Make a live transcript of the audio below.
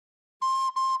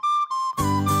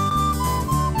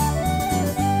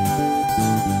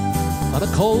On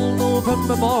a cold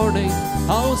November morning,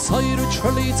 outside of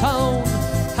Tralee town,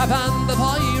 a band of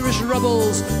Irish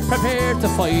rebels prepared to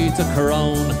fight the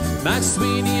crown. Max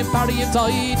Sweeney and Barry have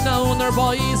died now, and their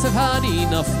boys have had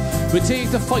enough. We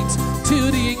take the fight to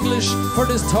the English, for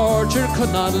this torture could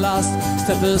not last.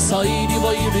 Step aside, you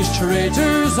Irish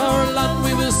traitors, our land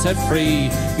we will set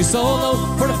free. You sold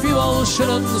out for a few old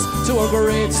shillings to our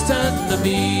greatest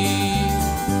enemy.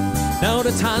 Now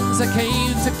the Tans that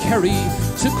came to Kerry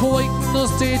to quieten us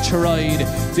they tried.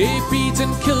 They beat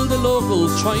and killed the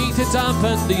locals, trying to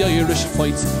dampen the Irish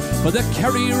fight. But the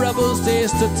Kerry rebels, they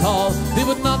stood tall, they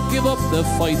would not give up the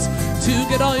fight. To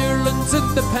get Ireland's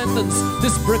independence,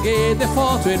 this brigade they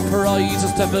fought with pride. So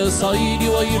step aside,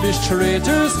 you Irish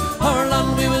traitors, our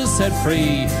land we will set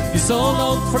free. You sold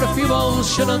out for a few old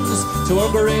shillings to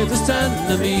our greatest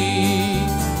enemy.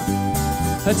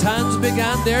 The Tans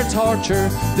began their torture,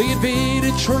 they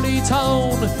invaded Tralee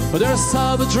town, with their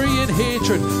savagery and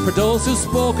hatred for those who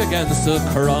spoke against the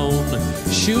crown.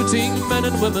 Shooting men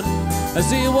and women as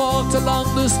they walked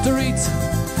along the street.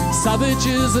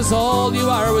 Savages is all you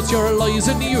are with your lies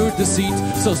and your deceit.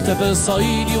 So step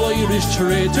aside, you Irish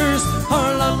traitors,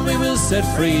 our land we will set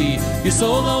free. You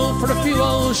sold out for a few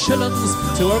old shillings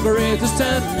to our greatest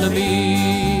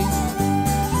enemy.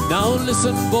 Now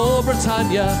listen, Bo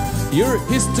Britannia, your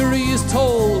history is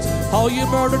told, how you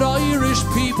murdered Irish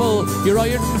people, your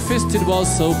iron-fisted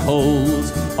was so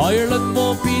cold. Ireland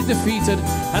won't be defeated,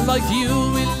 and like you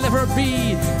will never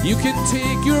be. You can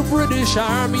take your British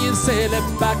army and sail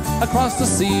it back across the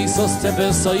sea. So step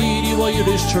aside, you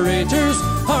Irish traitors,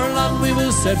 our land we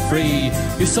will set free.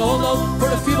 You sold out for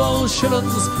a few old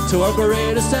shillings to our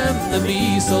greatest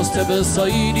enemy. So step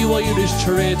aside, you Irish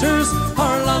traitors,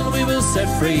 our land we will set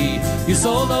free. You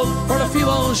sold out for a few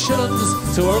old shillings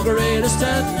to our greatest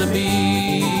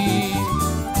enemy.